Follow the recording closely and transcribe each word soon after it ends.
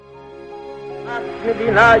A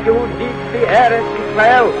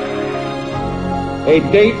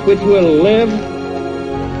date which will live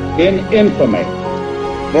in infamy.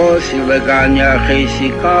 Both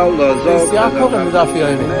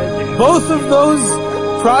of those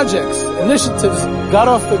projects, initiatives, got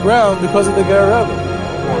off the ground because of the Ger Rebbe.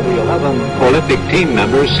 The 11 Olympic team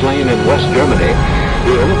members slain in West Germany.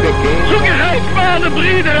 The Olympic Games. Zugehört waren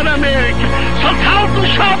Brüder in Amerika. Vertraut und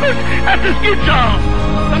Schabbat, es ist getan.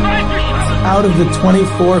 Out of the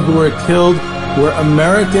 24 who were killed were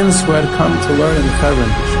Americans who had come to learn in Hebron.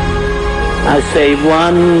 I say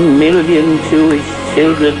 1 million Jewish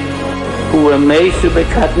children who were made to be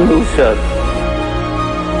cut loose.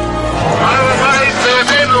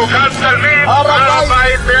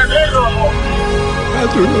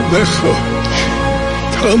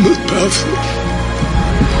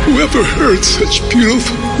 Whoever heard such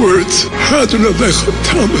beautiful words?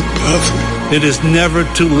 It is never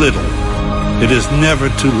too little. It is never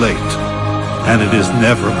too late. And it is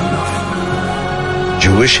never enough.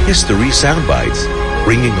 Jewish History Soundbites,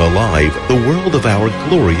 bringing alive the world of our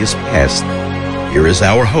glorious past. Here is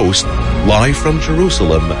our host, live from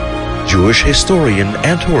Jerusalem, Jewish historian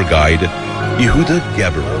and tour guide, Yehuda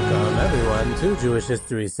Geber. Welcome, everyone, to Jewish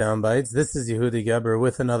History Soundbites. This is Yehuda Geber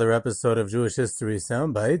with another episode of Jewish History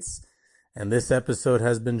Soundbites. And this episode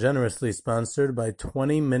has been generously sponsored by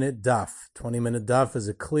 20 Minute Daf. 20 Minute Daf is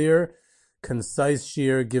a clear, concise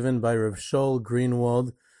shiur given by Rav Shaul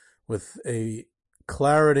Greenwald with a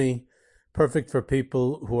clarity perfect for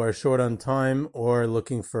people who are short on time or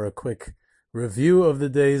looking for a quick review of the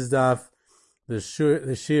day's daf. The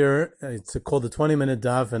shiur, it's called the 20 Minute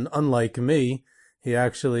Daf, and unlike me, he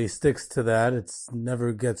actually sticks to that. It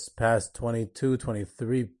never gets past 22,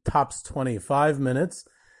 23, tops 25 minutes.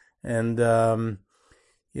 And, I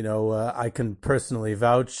can personally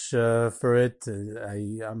vouch for it.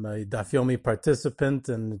 I'm a Daf Yomi participant,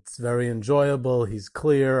 and it's very enjoyable. He's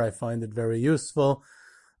clear. I find it very useful.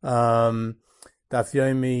 Daf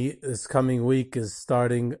Yomi this coming week is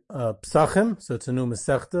starting Psachim, so it's a new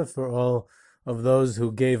Masechta for all of those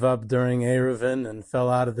who gave up during Eruvin and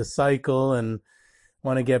fell out of the cycle and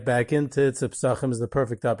want to get back into it. So Psachim is the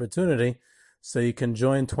perfect opportunity. So you can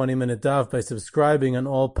join 20 Minute Daf by subscribing on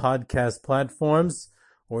all podcast platforms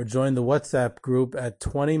or join the WhatsApp group at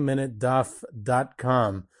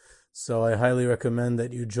 20minutedaf.com. So I highly recommend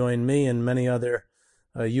that you join me and many other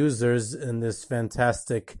users in this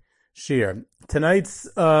fantastic shiur. Tonight's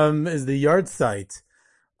is the yahrzeit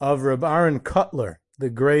of Reb Aaron Kotler,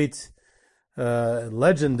 the great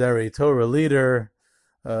legendary Torah leader,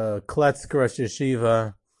 Kletzk Rosh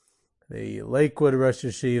Yeshiva, the Lakewood Rosh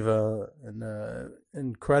Yeshiva, an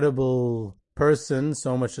incredible person,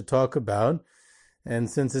 so much to talk about.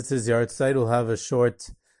 And since it's his yahrzeit, we'll have a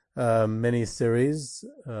short mini-series,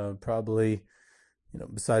 probably,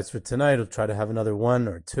 besides for tonight, we'll try to have another one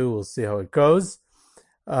or two. We'll see how it goes.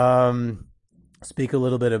 Speak a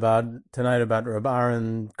little bit tonight about Reb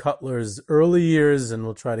Aaron Kotler's early years, and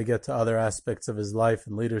we'll try to get to other aspects of his life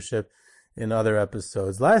and leadership in other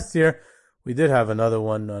episodes. Last year, we did have another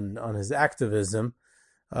one on his activism.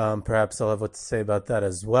 Perhaps I'll have what to say about that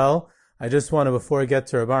as well. I just want to, before I get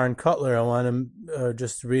to Reb Aaron Kotler, I want to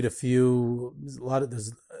just read the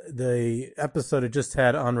episode I just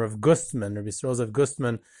had on Rav Gustman, Rabbi Yisrael Zev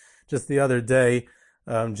Gustman, just the other day,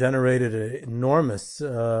 generated an enormous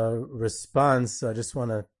response. I just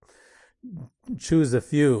want to choose a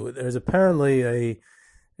few. There's apparently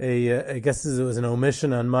I guess it was an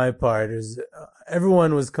omission on my part.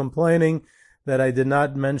 Everyone was complaining that I did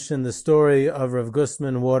not mention the story of Rav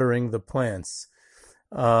Gustman watering the plants.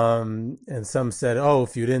 And some said,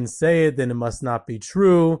 if you didn't say it, then it must not be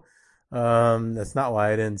true. That's not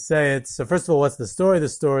why I didn't say it. So first of all, what's the story? The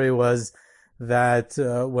story was that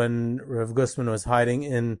when Rav Gustman was hiding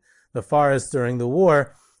in the forest during the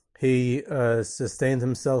war, he sustained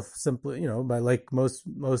himself simply, by like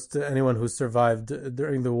most anyone who survived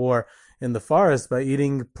during the war in the forest, by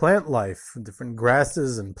eating plant life, different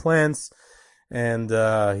grasses and plants. And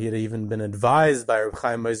he had even been advised by Reb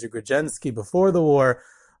Chaim Moshe Grodzinski before the war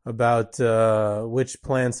about which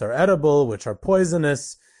plants are edible, which are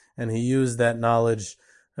poisonous, and he used that knowledge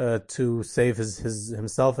to save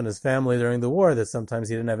himself and his family during the war, that sometimes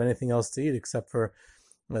he didn't have anything else to eat except for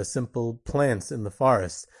simple plants in the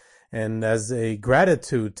forest. And as a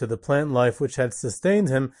gratitude to the plant life which had sustained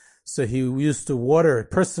him, so he used to water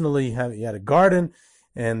personally. He had a garden,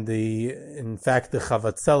 and in fact the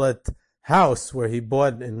Chavatzelet house where he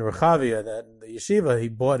bought in Rechavia, the yeshiva, he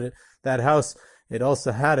bought that house. It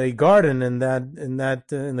also had a garden in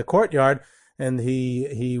the courtyard, and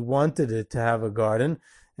he wanted it to have a garden.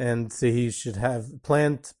 and so he should have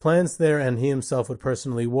plants there, and he himself would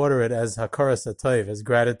personally water it as hakaras hatov, as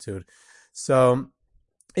gratitude. So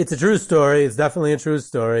it's a true story. It's definitely a true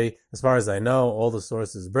story. As far as I know, all the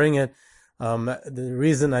sources bring it. The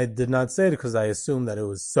reason I did not say it, because I assumed that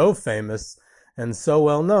it was so famous and so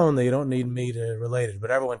well known that you don't need me to relate it. But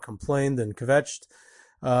everyone complained and kvetched.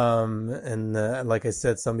 And like I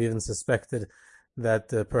said, some even suspected that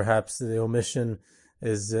perhaps the omission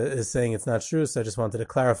is saying it's not true. So I just wanted to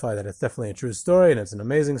clarify that it's definitely a true story, and it's an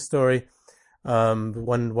amazing story.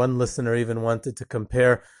 One listener even wanted to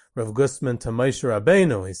compare Rav Gustman to Moshe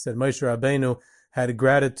Rabbeinu. He said Moshe Rabbeinu had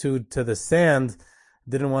gratitude to the sand,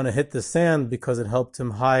 didn't want to hit the sand because it helped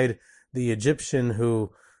him hide the Egyptian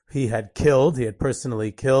who he had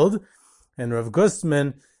personally killed. And Rav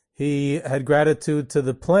Gustman, he had gratitude to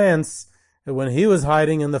the plants when he was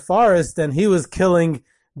hiding in the forest and he was killing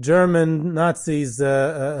German Nazis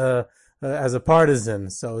as a partisan.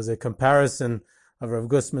 So it was a comparison of Rav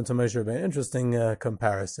Gustman to Moshe Rabbeinu. Interesting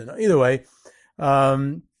comparison. Either way,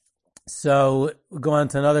 so we'll go on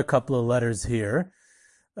to another couple of letters here.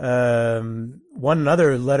 One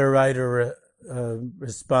other letter writer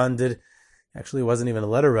responded. Actually, he wasn't even a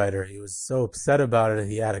letter writer. He was so upset about it,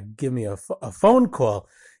 he had to give me a phone call.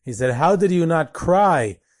 He said, "How did you not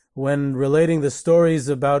cry when relating the stories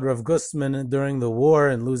about Rav Gustman during the war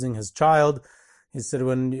and losing his child?" He said,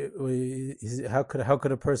 how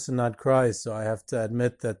could a person not cry? So I have to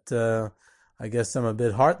admit that I guess I'm a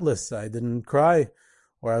bit heartless. I didn't cry,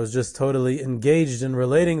 or I was just totally engaged in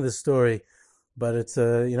relating the story. But it's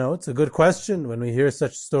a good question. When we hear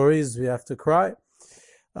such stories, we have to cry.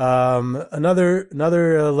 Another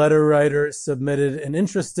letter writer submitted an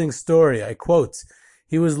interesting story. I quote,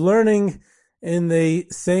 "He was learning in the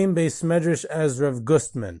same Beis Medrash as Rav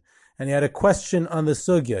Gustman, and he had a question on the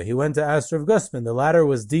sugya. He went to ask Rav Gustman. The latter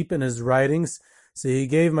was deep in his writings, so he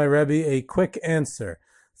gave my Rebbe a quick answer.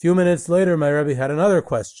 A few minutes later, my Rebbe had another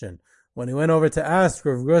question. When he went over to ask,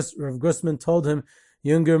 Rav Gustman told him,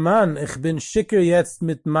 'Junger Mann, ich bin schicker jetzt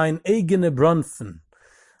mit mein eigene Brunfen.'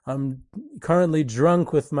 I'm currently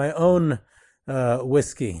drunk with my own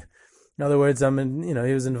whiskey." In other words,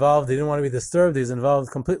 he was involved. He didn't want to be disturbed. He was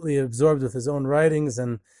involved, completely absorbed with his own writings,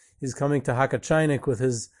 and he's coming to Hakachainik with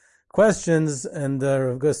his questions. And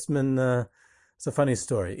Rav Gustman, it's a funny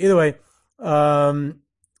story. Either way, then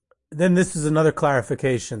this is another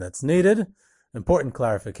clarification that's needed. Important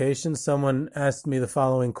clarification. Someone asked me the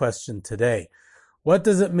following question today. What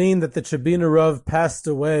does it mean that the Chabina Rav passed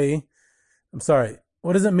away?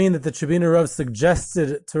 What does it mean that the Chabina Rav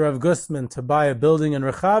suggested to Rav Gustman to buy a building in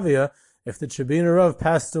Rechavia if the Chabina Rav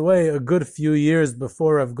passed away a good few years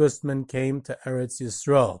before Rav Gustman came to Eretz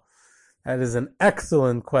Yisrael? That is an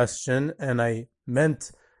excellent question, and I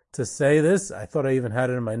meant to say this. I thought I even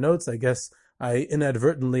had it in my notes. I guess I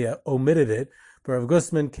inadvertently omitted it. But Rav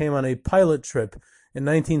Gustman came on a pilot trip in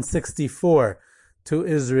 1964 to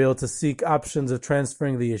Israel to seek options of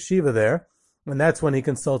transferring the yeshiva there. And that's when he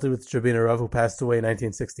consulted with Chabina Rav, who passed away in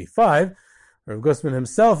 1965. Rav Gustman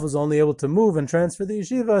himself was only able to move and transfer the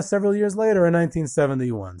yeshiva several years later in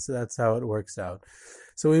 1971. So that's how it works out.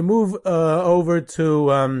 So we move over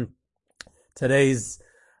to today's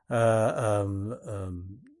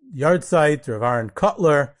yard site, Rav Aaron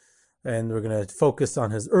Kotler, and we're going to focus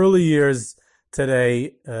on his early years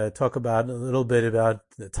today, talk about a little bit about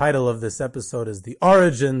the title of this episode is The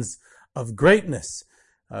Origins of Greatness.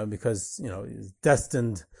 Because, he's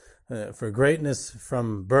destined for greatness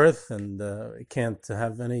from birth, and I can't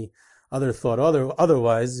have any other thought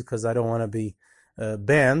otherwise, because I don't want to be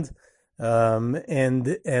banned.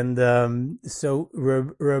 So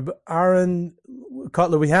Reb Aaron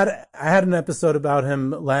Kotler, I had an episode about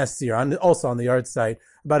him last year, also on the art site,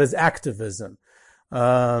 about his activism.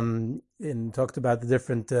 And talked about the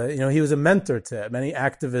different, he was a mentor to many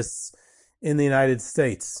activists in the United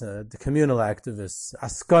States, the communal activists,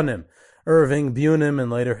 Askonim, Irving Bunim,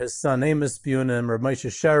 and later his son Amos Bunim, Reb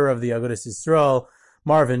Moshe Scherer of the Agudas Yisrael,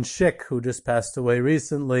 Marvin Schick, who just passed away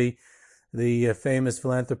recently, the famous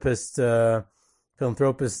philanthropist Zev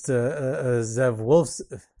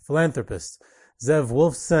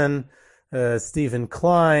Wolfson, Stephen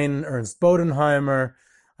Klein, Ernst Bodenheimer.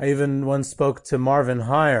 I even once spoke to Marvin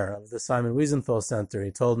Heyer of the Simon Wiesenthal Center. He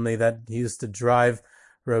told me that he used to drive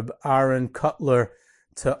Reb Aaron Kotler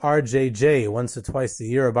to RJJ once or twice a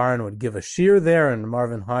year. Reb Aaron would give a shiur there, and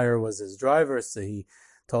Marvin Heyer was his driver, so he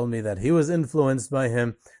told me that he was influenced by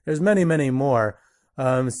him. There's many, many more.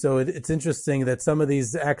 So it's interesting that some of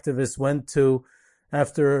these activists went to,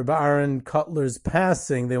 after Reb Aaron Kotler's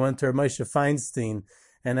passing, they went to Reb Moshe Feinstein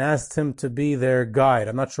and asked him to be their guide.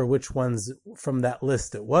 I'm not sure which ones from that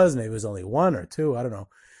list it was. Maybe it was only one or two. I don't know.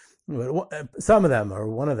 some of them, or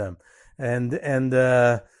one of them, and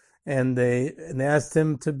they asked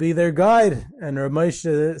him to be their guide. And Rav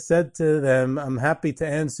Moshe said to them, "I'm happy to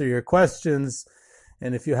answer your questions,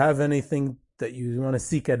 and if you have anything that you want to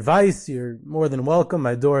seek advice, you're more than welcome.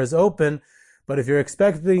 My door is open. But if you're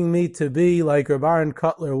expecting me to be like Reb Aaron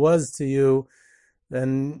Kotler was to you,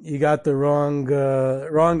 then you got the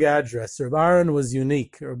wrong address. Reb Aaron was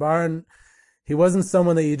unique. Reb Aaron, he wasn't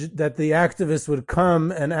someone that the activists would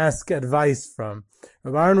come and ask advice from.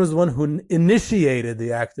 Reb Aaron was one who initiated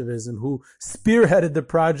the activism, who spearheaded the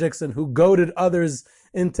projects, and who goaded others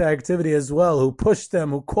into activity as well, who pushed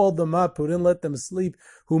them, who called them up, who didn't let them sleep,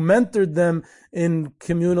 who mentored them in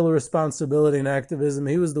communal responsibility and activism.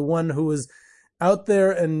 He was the one who was out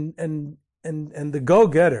there and the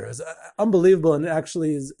go-getter. It's unbelievable, and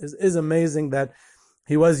actually is amazing that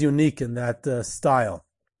he was unique in that style.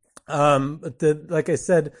 But like I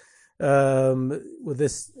said, with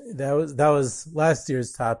this, that was last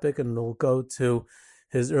year's topic, and we'll go to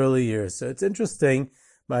his early years. So it's interesting.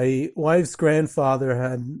 My wife's grandfather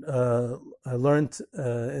had learned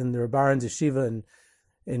in the Reb Aaron's yeshiva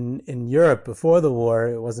in Europe before the war.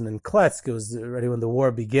 It wasn't in Kletsk. It was already when the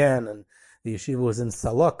war began, and the yeshiva was in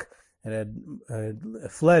Salok, and had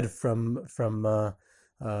fled from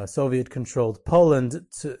Soviet-controlled Poland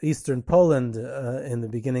to Eastern Poland in the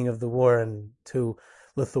beginning of the war, and to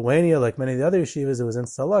Lithuania, like many of the other yeshivas. It was in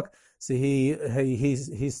Salok. So he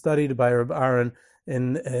studied by Reb Aaron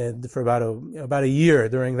for about a year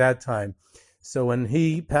during that time. So when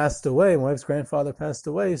he passed away, my wife's grandfather passed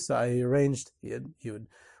away, so I arranged, he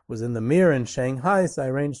was in the Mir in Shanghai, so I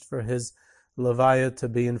arranged for his levaya to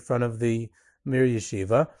be in front of the Mir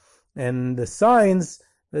Yeshiva. And the signs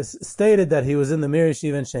stated that he was in the Mir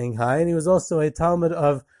Yeshiva in Shanghai, and he was also a Talmud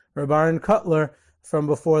of Reb Aaron Kotler from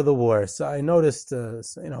before the war. So I noticed, an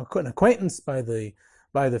acquaintance by the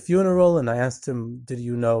funeral, and I asked him, "Did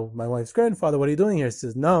you know my wife's grandfather? What are you doing here?" He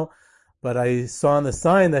says, "No, but I saw on the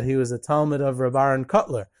sign that he was a Talmud of Reb Aaron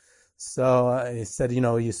Kotler." So I said,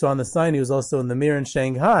 "You saw on the sign he was also in the Mir in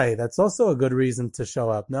Shanghai. That's also a good reason to show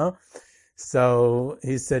up, no?" So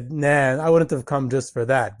he said, "Nah, I wouldn't have come just for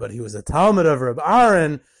that, but he was a Talmud of Reb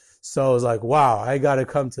Aaron." So I was like, wow, I got to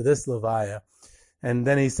come to this levaya. And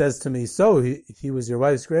then he says to me, "So he was your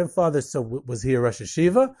wife's grandfather, so was he a Rosh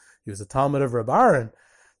Yeshiva? He was a Talmud of Reb Aaron."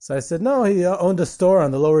 So I said, "No, he owned a store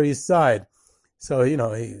on the Lower East Side." So, he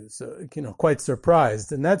was, quite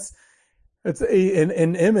surprised. And it's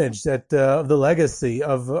an image that of the legacy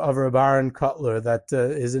of Reb Aaron Kotler that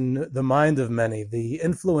is in the mind of many. The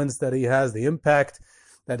influence that he has, the impact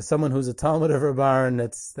that someone who's a Talmud of Reb Aaron,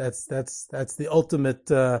 that's the ultimate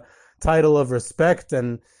title of respect,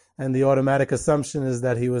 and the automatic assumption is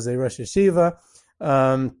that he was a Rosh Yeshiva.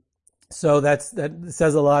 So that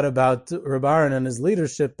says a lot about Reb Aaron and his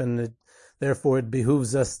leadership, and therefore it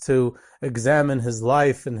behooves us to examine his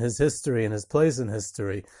life and his history and his place in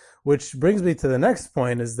history. Which brings me to the next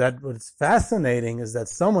point, is that what's fascinating is that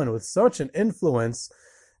someone with such an influence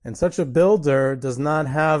and such a builder does not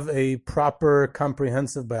have a proper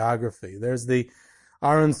comprehensive biography. There's the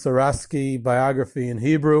Aaron Sorosky biography in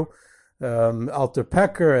Hebrew. Alter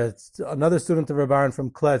Pecker, another student of Reb Aaron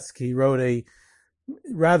from Kletsk, he wrote a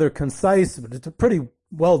rather concise, but it's pretty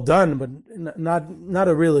well done, but not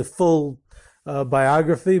a really full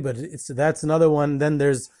biography. But that's another one. Then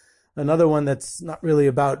there's another one that's not really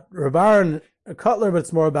about Reb Aaron Kotler, but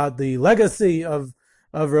it's more about the legacy of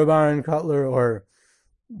Reb Aaron Kotler, or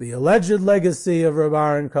the alleged legacy of Reb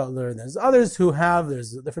Aaron Kotler. And there's others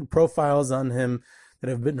there's different profiles on him that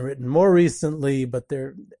have been written more recently, but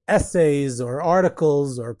they're essays or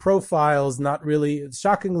articles or profiles, not really,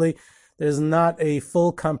 shockingly, there's not a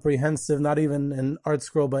full comprehensive, not even an Art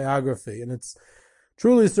Scroll biography. And it's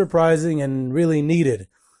truly surprising and really needed.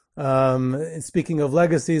 Speaking of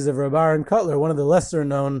legacies of Reb Aaron Kotler, one of the lesser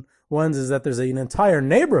known ones is that there's an entire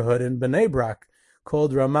neighborhood in Bnei Brak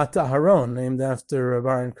called Ramat Aharon, named after Reb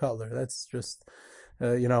Aaron Kotler. That's just,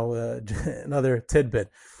 another tidbit.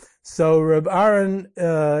 So Reb Aaron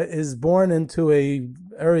is born into a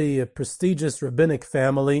very prestigious rabbinic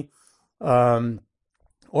family,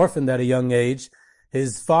 orphaned at a young age.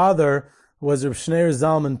 His father was Reb Shneir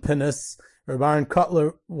Zalman Pinus. Reb Aaron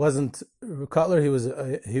Kotler wasn't Kotler.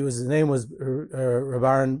 His name was Reb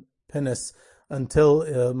Aaron Pinus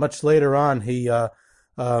until much later on. He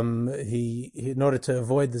in order to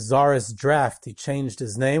avoid the Tsarist draft, he changed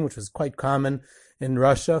his name, which was quite common in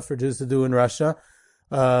Russia for Jews to do in Russia.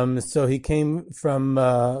 So he came from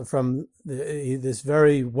this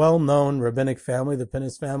very well-known rabbinic family, the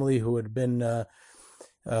Pinus family, who had been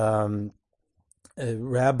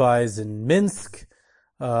rabbis in Minsk,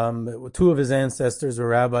 Two of his ancestors were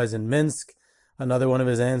rabbis in Minsk. Another one of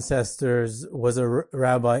his ancestors was a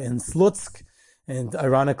rabbi in Slutsk. And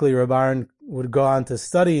ironically, Reb Aaron would go on to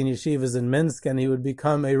study in yeshivas in Minsk, and he would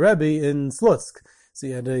become a rebbe in Slutsk. So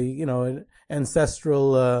he had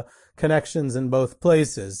ancestral connections in both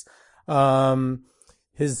places.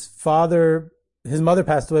 His mother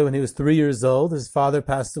passed away when he was 3 years old. His father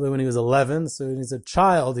passed away when he was 11. So when he's a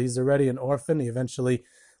child, he's already an orphan. He eventually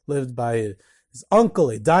lived by his uncle,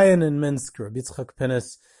 a dayan in Minsk, Rabbi Yitzchak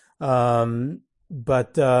Pinnis.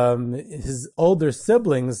 But his older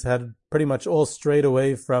siblings had pretty much all strayed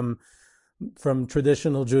away from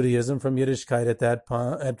traditional Judaism, from Yiddishkeit at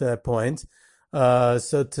that point.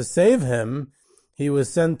 So to save him, he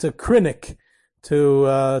was sent to Krinik, to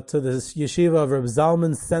the yeshiva of Reb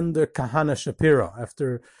Zalman Sender Kahana Shapiro.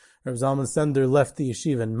 After Reb Zalman Sender left the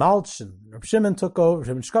yeshiva in Malch, and Reb Shimon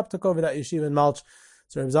Shkop took over that yeshiva in Malch.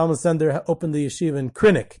 So Reb Zalman Sender opened the yeshiva in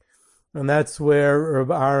Krinik, and that's where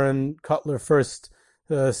Reb Aaron Kotler first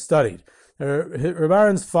studied. Reb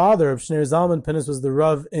Aaron's father, Reb Shneir Zalman Pinnis, was the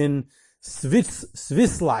Rav in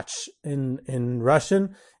Svislach in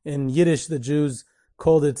Russian. In Yiddish, the Jews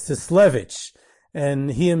called it Sislevich.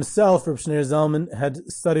 And he himself, Reb Shneir Zalman,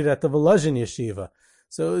 had studied at the Volozhin Yeshiva.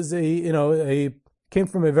 So it was came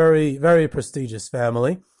from a very, very prestigious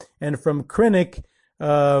family. And from Krinik,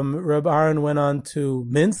 Reb Aaron went on to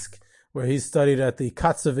Minsk, where he studied at the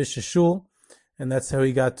Katsovich Shul. And that's how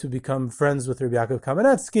he got to become friends with Rabbi Yaakov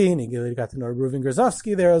Kamenetsky, and he got to know Reuven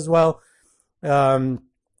Grozovsky there as well. But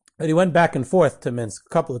he went back and forth to Minsk a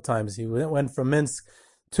couple of times. He went from Minsk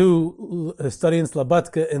to study in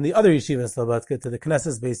Slobodka, in the other yeshiva in Slobodka, to the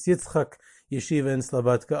Knesset Beis Yitzchak yeshiva in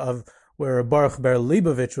Slobodka, of where Baruch Ber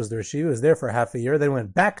Leibovich was the yeshiva. He was there for half a year. Then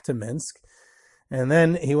went back to Minsk, and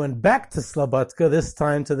then he went back to Slobodka, this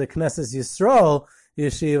time to the Knesset Yisrael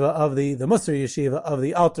yeshiva of the Musar yeshiva of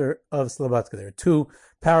the Alter of Slobodka. There are two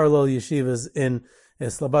parallel yeshivas in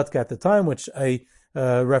Slobodka at the time, which I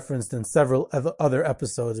referenced in several other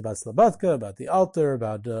episodes about Slobodka, about the Alter,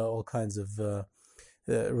 about all kinds of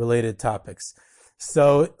related topics.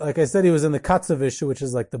 So, like I said, he was in the Katsovich, which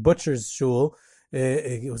is like the butcher's shul.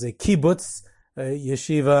 It was a kibbutz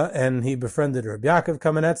yeshiva, and he befriended Rabbi Yaakov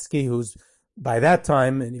Kamenetsky, who's by that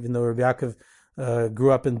time, and even though Rabbi Yaakov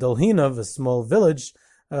grew up in Dolhinov, a small village,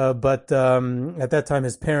 but at that time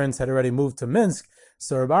his parents had already moved to Minsk.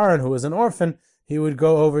 So Reb Aaron, who was an orphan, he would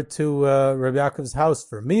go over to Rabbi Yaakov's house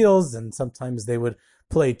for meals, and sometimes they would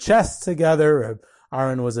play chess together. Reb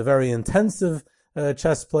Aaron was a very intensive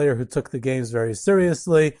chess player who took the games very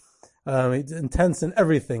seriously. Intense in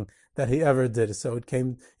everything that he ever did. So it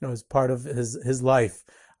came, as part of his life.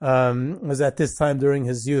 It was at this time during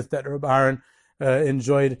his youth that Reb Aaron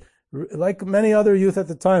enjoyed, like many other youth at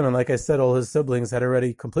the time, and like I said, all his siblings had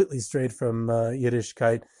already completely strayed from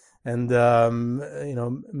Yiddishkeit, and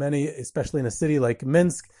many, especially in a city like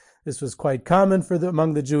Minsk, this was quite common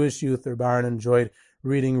among the Jewish youth. Reb Aaron enjoyed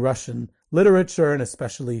reading Russian literature, and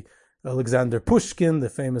especially Alexander Pushkin, the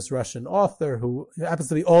famous Russian author, who happens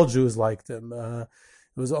to be all Jews liked him. It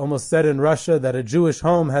was almost said in Russia that a Jewish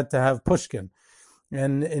home had to have Pushkin.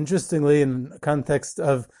 And interestingly, in the context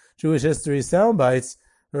of Jewish history soundbites,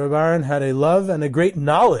 Reb Aaron had a love and a great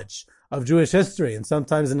knowledge of Jewish history, and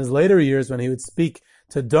sometimes in his later years, when he would speak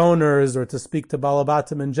to donors or to speak to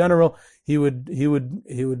Balabatim in general, he would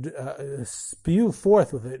spew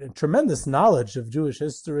forth with a tremendous knowledge of Jewish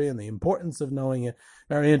history and the importance of knowing it.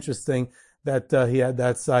 Very interesting that he had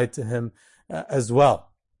that side to him as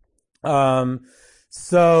well.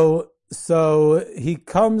 So he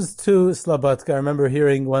comes to Slobodka. I remember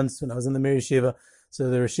hearing once when I was in the Mir Yeshiva, so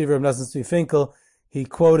the Yeshiva of Nosson Tzvi Finkel, he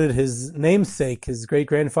quoted his namesake, his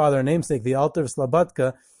great-grandfather namesake, the Alter of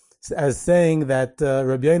Slobodka, as saying that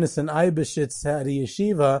Rabbi Yonasan Eibeshitz had a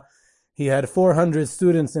yeshiva. He had 400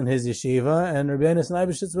 students in his yeshiva, and Rabbi Yonasan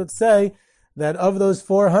Eibeshitz would say that of those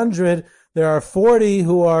 400, there are 40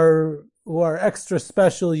 who are extra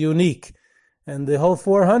special, unique. And the whole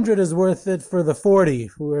 400 is worth it for the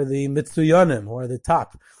 40, who are the Mitsuyanim, who are the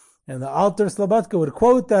top. And the Alter Slobodka would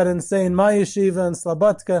quote that and say, in my yeshiva in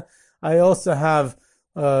Slobodka, I also have,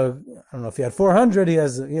 I don't know if he had 400, he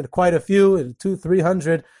had quite a few,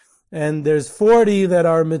 200-300, and there's 40 that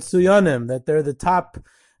are Mitsuyanim, that they're the top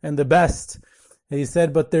and the best. And he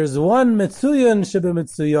said, but there's one Mitsuyan Sheba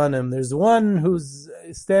Mitsuyanim, there's one who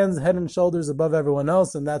stands head and shoulders above everyone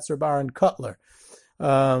else, and that's Reb Aaron Kotler.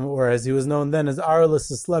 Or as he was known then as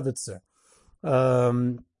Arlis Slevitzer.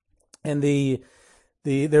 And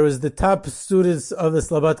there was the top students of the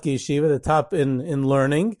Slobodka Yeshiva, the top in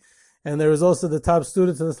learning, and there was also the top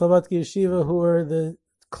students of the Slobodka Yeshiva who were the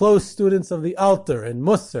close students of the Alter and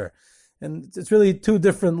Musar. and it's really two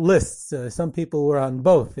different lists. Some people were on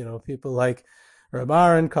both, people like Reb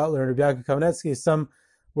Aaron Kotler and Reb Yaakov Kamenetsky. Some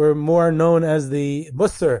were more known as the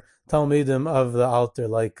Musar Talmidim of the Alter,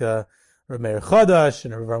 like Reb Meir Chodash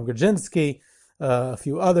and Reb Avram Grodzinski, a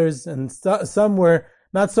few others, and some were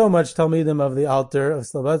not so much Talmidim of the Alter of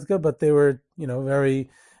Slobodka, but they were, very,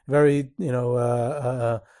 very,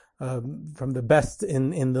 from the best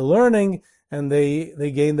in the learning, and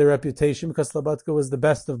they gained their reputation because Slobodka was the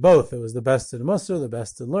best of both. It was the best in Musar, the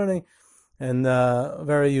best in learning, and a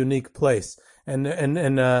very unique place. And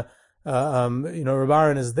Reb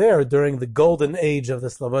Aaron is there during the golden age of the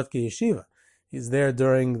Slobodka Yeshiva. He's there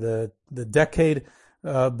during the decade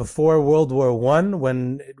before World War I,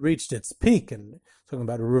 when it reached its peak. And talking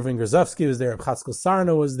about Reuven Grozovsky was there, Chatzkel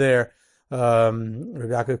Sarna was there, Reb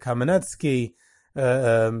Yaakov Kamenetsky,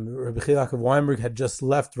 Reb Yechiel Yaakov Weinberg had just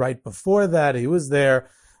left right before that. He was there.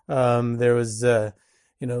 There was,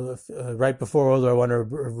 right before World War I,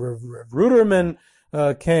 Reb Ruderman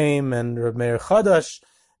came, and Reb Meir Chodash,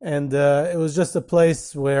 and it was just a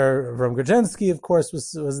place where Avram Grodzinski, of course,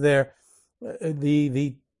 was there.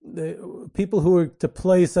 The people who were to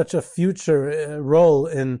play such a future role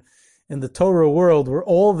in the Torah world were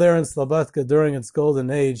all there in Slobodka during its golden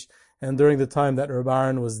age and during the time that Reb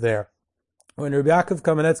Aaron was there. When Reb Yaakov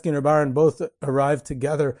Kamenetsky and Reb Aaron both arrived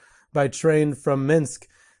together by train from Minsk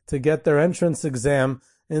to get their entrance exam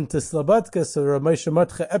into Slobodka, so Reb Moshe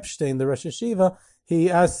Mordechai Epstein, the Rosh Yeshiva, he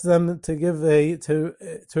asked them to give their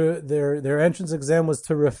entrance exam was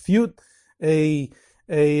to refute a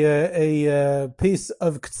piece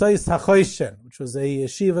of K'tzais HaChoshen, which was a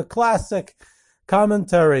yeshiva classic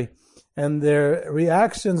commentary, and their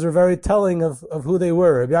reactions were very telling of who they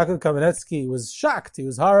were. Reb Yaakov Kamenetsky was shocked. He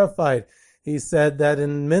was horrified. He said that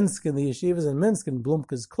in Minsk, in the yeshivas in Minsk, in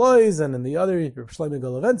Blumka's Klois, and in the other Reb Shlomo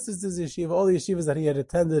Goloventz's yeshiva, all the yeshivas that he had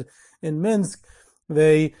attended in Minsk,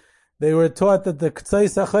 they were taught that the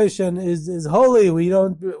K'tzais HaChoshen is holy. What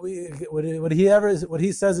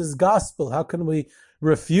he says is gospel. How can we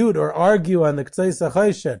refute or argue on the K'tzais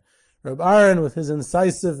HaChoshen? Reb Aaron, with his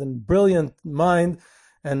incisive and brilliant mind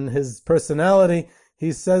and his personality,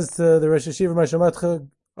 he says to the Rosh Yeshiva Moshe Mordechai,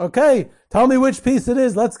 okay, tell me which piece it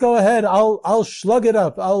is. Let's go ahead. I'll shlug it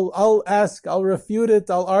up. I'll ask. I'll refute it.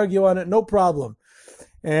 I'll argue on it. No problem.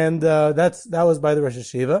 And that was by the Rosh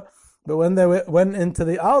Yeshiva. But when they went into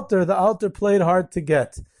the Alter played hard to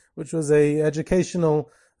get, which was a educational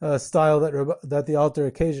style that the Alter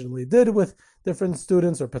occasionally did with different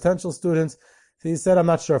students or potential students. So he said, I'm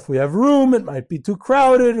not sure if we have room. It might be too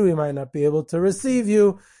crowded. We might not be able to receive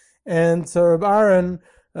you. And so Reb Aaron,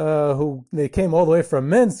 they came all the way from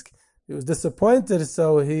Minsk, he was disappointed.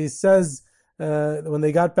 So he says, when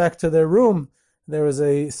they got back to their room, there was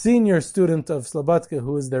a senior student of Slobodka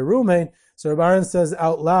who was their roommate. So Reb Aaron says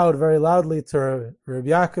out loud, very loudly to Reb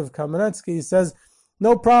Yaakov Kamenetsky, he says,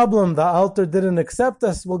 no problem, the Alter didn't accept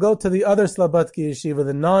us. We'll go to the other Slobodka yeshiva,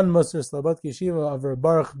 the non-Musar Slobodka yeshiva of Reb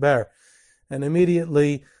Baruch Ber. And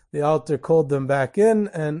immediately the Alter called them back in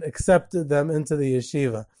and accepted them into the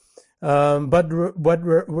yeshiva. But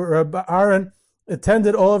Reb Aaron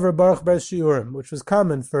attended all of Reb Baruch Ber's shiurim, which was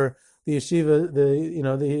common for the yeshiva.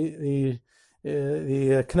 The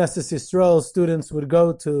Knesset Yisrael students would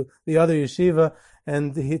go to the other yeshiva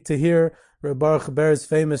and to hear Reb Baruch Ber's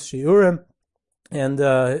famous shiurim. And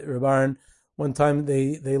Reb Aaron, one time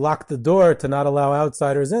they locked the door to not allow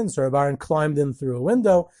outsiders in, so Reb Aaron climbed in through a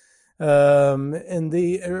window. And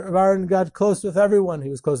Reb Aaron got close with everyone. He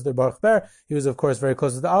was close to the Baruch Ber. He was, of course, very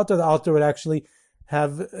close to the Alter. The Alter would actually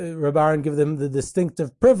have Reb Aaron give them the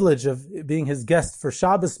distinctive privilege of being his guest for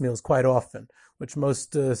Shabbos meals quite often, which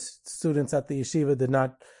most students at the yeshiva did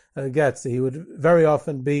not get. So he would very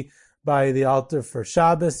often be by the Alter for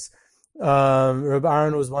Shabbos. Reb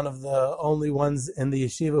Aaron was one of the only ones in the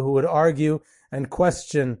yeshiva who would argue and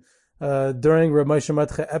question during Reb Moshe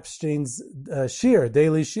Mordechai Epstein's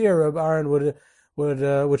daily shir. Reb Aaron would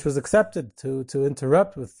which was accepted to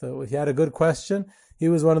interrupt with if he had a good question. He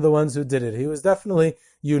was one of the ones who did it. He was definitely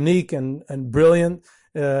unique and brilliant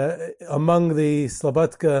among the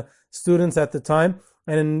Slobodka students at the time.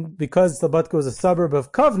 And because Slobodka was a suburb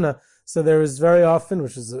of Kovna, so there was very often,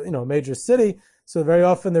 which is a major city, so very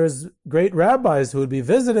often there was great rabbis who would be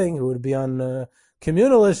visiting, who would be on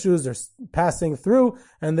communal issues or passing through,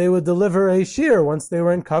 and they would deliver a shir once they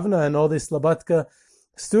were in Kovna, and all the Slobodka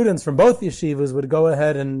students from both yeshivas would go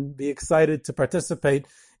ahead and be excited to participate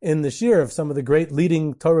in the shir of some of the great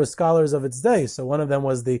leading Torah scholars of its day. So one of them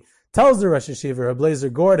was the Telzer Rosh Yeshiva, Reb Eliezer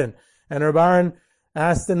Gordon, and Reb Aaron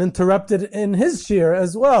asked and interrupted in his shir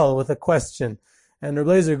as well with a question. And Reb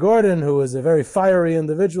Eliezer Gordon, who was a very fiery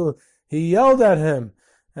individual, he yelled at him,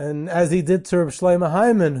 And as he did to Reb Shlomo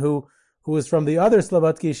Hyman, who was from the other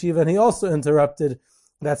Slobodka Yeshiva, and he also interrupted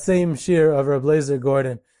that same shir of Reb Leizer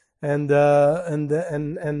Gordon. And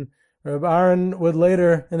Reb Aaron would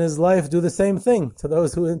later in his life do the same thing to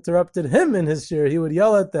those who interrupted him in his shir. He would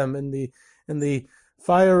yell at them in the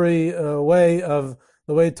fiery way of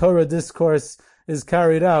the way Torah discourse is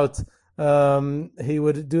carried out. He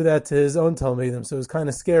would do that to his own Talmidim, so it was kind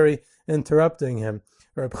of scary interrupting him.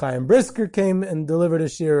 Reb Chaim Brisker came and delivered a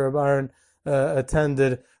shir. Reb Aaron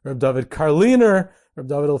attended. Reb David Karliner, Reb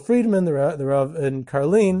David L. Friedman, the Rav in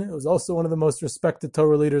Karlin, was also one of the most respected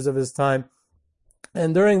Torah leaders of his time.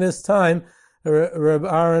 And during this time, Reb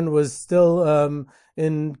Aaron was still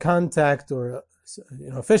in contact, or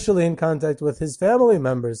officially in contact with his family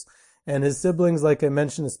members and his siblings. Like I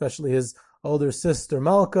mentioned, especially his older sister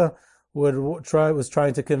Malka was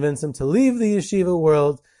trying to convince him to leave the yeshiva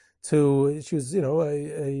world. She was,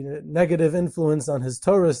 a negative influence on his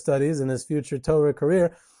Torah studies and his future Torah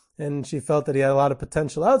career, and she felt that he had a lot of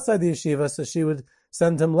potential outside the yeshiva, so she would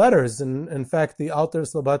send him letters. And in fact, the Alter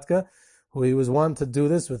Slobodka, who he was one to do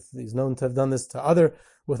this with, he's known to have done this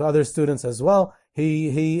with other students as well.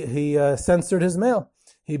 He censored his mail.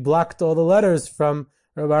 He blocked all the letters from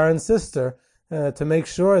Reb Aaron's sister to make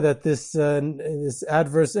sure that this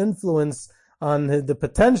adverse influence on the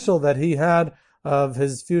potential that he had of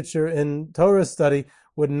his future in Torah study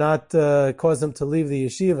would not cause him to leave the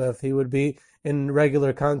yeshiva, if he would be in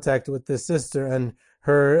regular contact with this sister and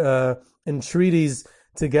her entreaties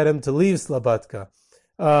to get him to leave Slobodka.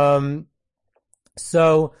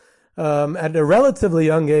 So at a relatively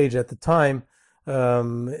young age at the time,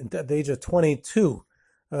 at the age of 22,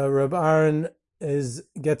 Reb Aaron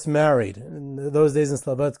gets married. In those days in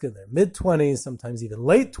Slobodka, they're mid-20s, sometimes even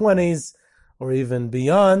late 20s, or even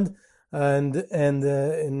beyond.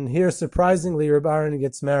 And here, surprisingly, Reb Aaron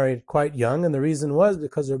gets married quite young, and the reason was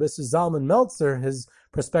because Rabbi Zalman Meltzer, his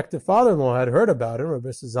prospective father-in-law, had heard about him. Rabbi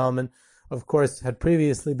Zalman, of course, had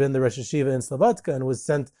previously been the Rosh Hashiva in Slobodka and was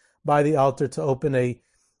sent by the Alter to open a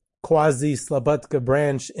quasi-Slobodka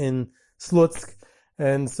branch in Slutsk.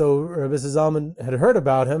 And so Rabbi Zalman had heard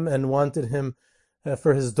about him and wanted him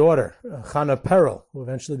for his daughter, Chana Perel, who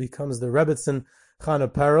eventually becomes the Rebbetzin Chana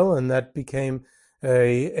Perel, and that became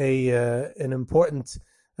an important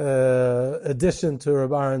addition to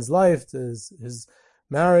Reb Aaron's life, to his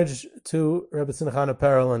marriage to Rebbetzin Chana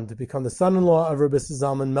Perel, and to become the son-in-law of Rabbi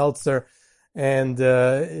Zalman Meltzer. And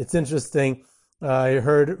it's interesting. I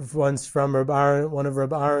heard once from Reb Aaron, one of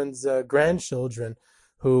Reb Aaron's grandchildren,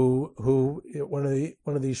 who one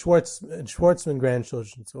of the Schwartzman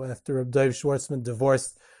grandchildren. So after Reb Dov Schwartzman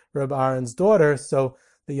divorced Reb Aaron's daughter, so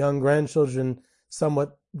the young grandchildren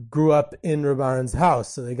somewhat grew up in Reb Aaron's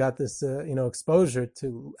house, so they got this exposure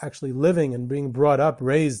to actually living and being brought up,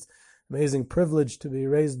 raised. Amazing privilege to be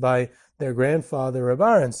raised by their grandfather Reb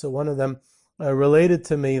Aaron. So one of them related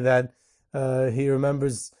to me that he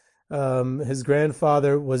remembers his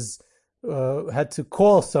grandfather had to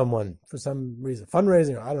call someone for some reason,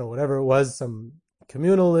 fundraising, or I don't know, whatever it was, some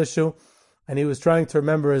communal issue, and he was trying to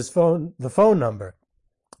remember the phone number,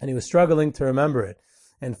 and he was struggling to remember it.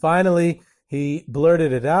 And finally, he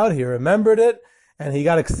blurted it out, he remembered it, and he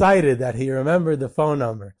got excited that he remembered the phone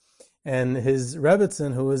number. And his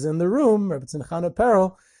Rebbetzin, who was in the room, Rebbetzin Chana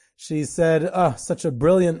Perel, she said, such a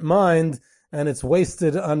brilliant mind, and it's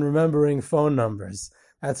wasted on remembering phone numbers.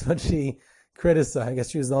 That's what she criticized. I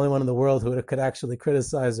guess she was the only one in the world who could actually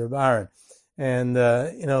criticize Reb Aaron. And,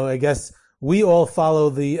 I guess we all follow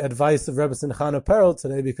the advice of Rebbetzin Chana Perel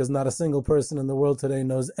today, because not a single person in the world today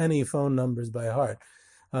knows any phone numbers by heart.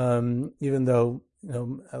 Even though,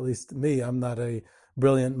 at least me, I'm not a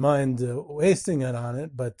brilliant mind wasting it on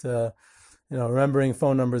it, but, remembering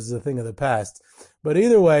phone numbers is a thing of the past. But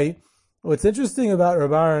either way, what's interesting about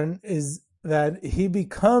Reb Aaron is that he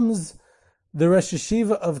becomes the Rosh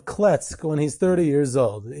Hashiva of Kletsk when he's 30 years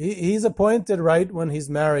old. He's appointed right when he's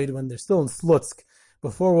married, when they're still in Slutsk.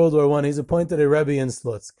 Before World War I, he's appointed a Rebbe in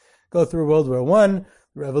Slutsk. Go through World War I,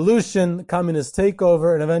 revolution, communist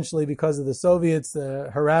takeover, and eventually because of the Soviets,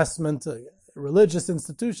 harassment, religious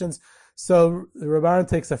institutions. So Reb Aaron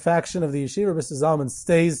takes a faction of the yeshiva. Rabbi Zalman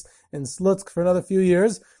stays in Slutsk for another few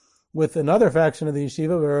years with another faction of the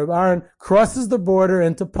yeshiva, where Reb Aaron crosses the border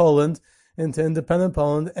into Poland, into independent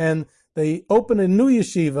Poland, and they open a new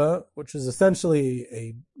yeshiva, which is essentially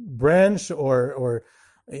a branch or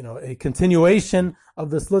a continuation of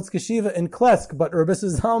the Slutsk yeshiva in Kletsk. But Rabbi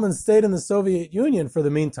Zalman stayed in the Soviet Union for the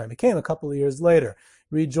meantime. He came a couple of years later,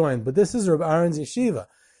 rejoined. But this is Reb Aaron's yeshiva.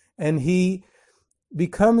 And he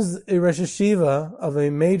becomes a Rosh Hashiva of a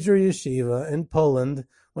major yeshiva in Poland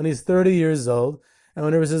when he's 30 years old. And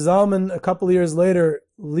when Rabbi Zalman, a couple of years later,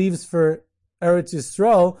 leaves for Eretz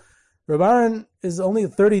Yisrael, Reb Aaron is only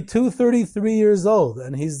 32, 33 years old,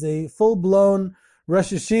 and he's a full-blown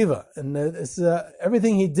Rosh Yeshiva. And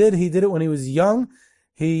everything he did it when he was young.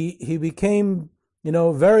 He became,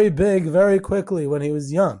 very big very quickly when he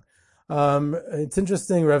was young. It's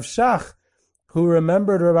interesting, Rav Shach, who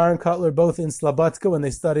remembered Reb Aaron Kotler both in Slobodka when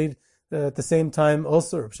they studied at the same time.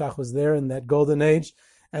 Also, Rav Shach was there in that golden age.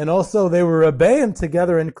 And also, they were Rebbeim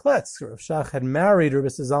together in Kletz. Rav Shach had married Rabbi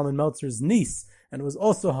Zalman Meltzer's niece and was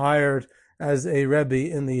also hired as a Rebbe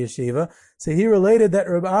in the yeshiva. So he related that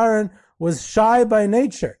Reb Aaron was shy by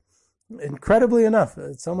nature. Incredibly enough,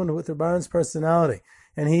 someone with Reb Aaron's personality.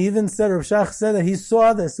 And he even said, Rav Shach said that he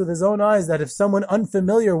saw this with his own eyes, that if someone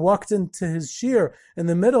unfamiliar walked into his shir in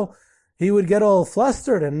the middle, he would get all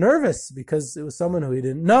flustered and nervous because it was someone who he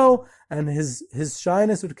didn't know, and his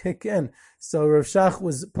shyness would kick in. So Rav Shach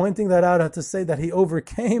was pointing that out to say that he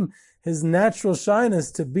overcame his natural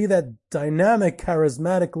shyness to be that dynamic,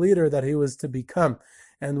 charismatic leader that he was to become.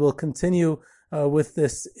 And we'll continue with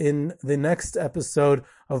this in the next episode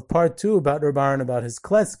of part 2 about Reb Aaron, about his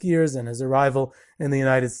Kletsk years and his arrival in the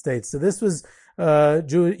United States. So this was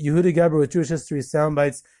Yehuda Geber with Jewish History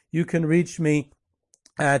Soundbites. You can reach me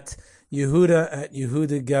at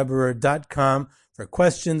yehuda@yehudageberer.com for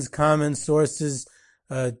questions, comments, sources,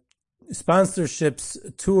 sponsorships,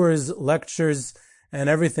 tours, lectures, and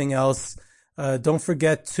everything else. Don't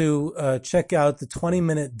forget to check out the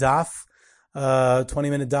 20-minute daf,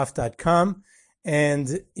 20minutedaf.com,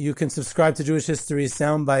 and you can subscribe to Jewish History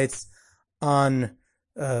Soundbites on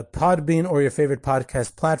Podbean or your favorite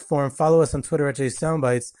podcast platform. Follow us on Twitter at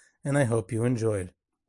JSoundbites, and I hope you enjoyed.